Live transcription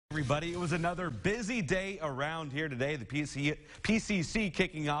Everybody, it was another busy day around here today. The PCC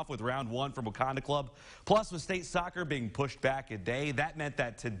kicking off with round one from Wakanda Club. Plus, with state soccer being pushed back a day, that meant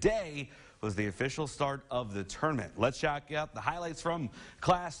that today was the official start of the tournament. Let's check out the highlights from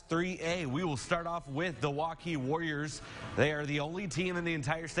Class 3A. We will start off with the Waukee Warriors. They are the only team in the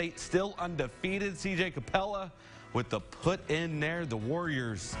entire state still undefeated. CJ Capella with the put in there. The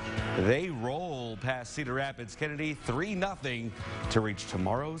Warriors, they roll past Cedar Rapids Kennedy 3-0 to reach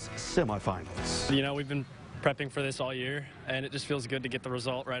tomorrow's semifinals. You know, we've been prepping for this all year, and it just feels good to get the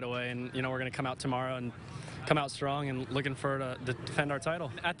result right away. And, you know, we're going to come out tomorrow and come out strong and looking for to defend our title.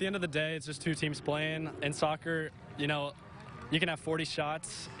 At the end of the day, it's just two teams playing. In soccer, you know, you can have 40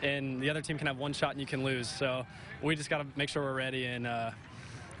 shots, and the other team can have one shot and you can lose. So we just got to make sure we're ready, and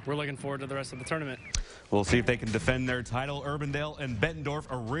we're looking forward to the rest of the tournament. We'll see if they can defend their title. Urbandale and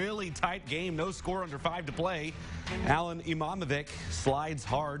Bettendorf, a really tight game. No score under 5 to play. Alan Imamovic slides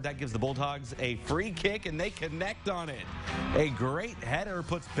hard. That gives the Bulldogs a free kick, and they connect on it. A great header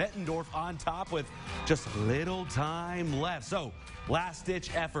puts Bettendorf on top with just little time left. So,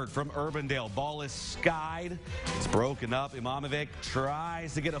 last-ditch effort from Urbandale. Ball is skied. It's broken up. Imamovic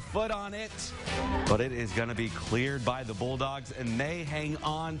tries to get a foot on it, but it is going to be cleared by the Bulldogs, and they hang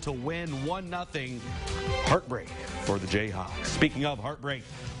on to win 1-0. Heartbreak for the Jayhawks. Speaking of heartbreak,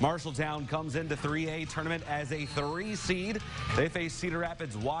 Marshalltown comes into 3A tournament as a 3 seed. They face Cedar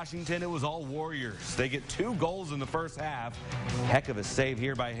Rapids, Washington. It was all Warriors. They get 2 goals in the first half. Heck of a save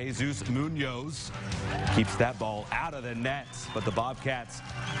here by Jesus Munoz. Keeps that ball out of the net, but the Bobcats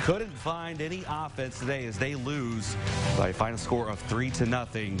couldn't find any offense today as they lose by a final score of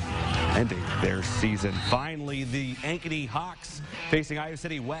 3-0, ending their season. Finally, the Ankeny Hawks facing Iowa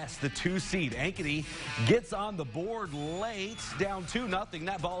City West, the 2 seed. Ankeny gets on the board late, down 2-0.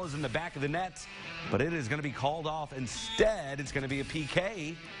 That ball is in the back of the net, but it is going to be called off. Instead, it's going to be a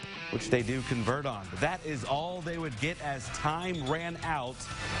PK, which they do convert on. But that is all they would get as time ran out.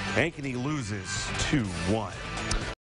 Ankeny loses 2-1.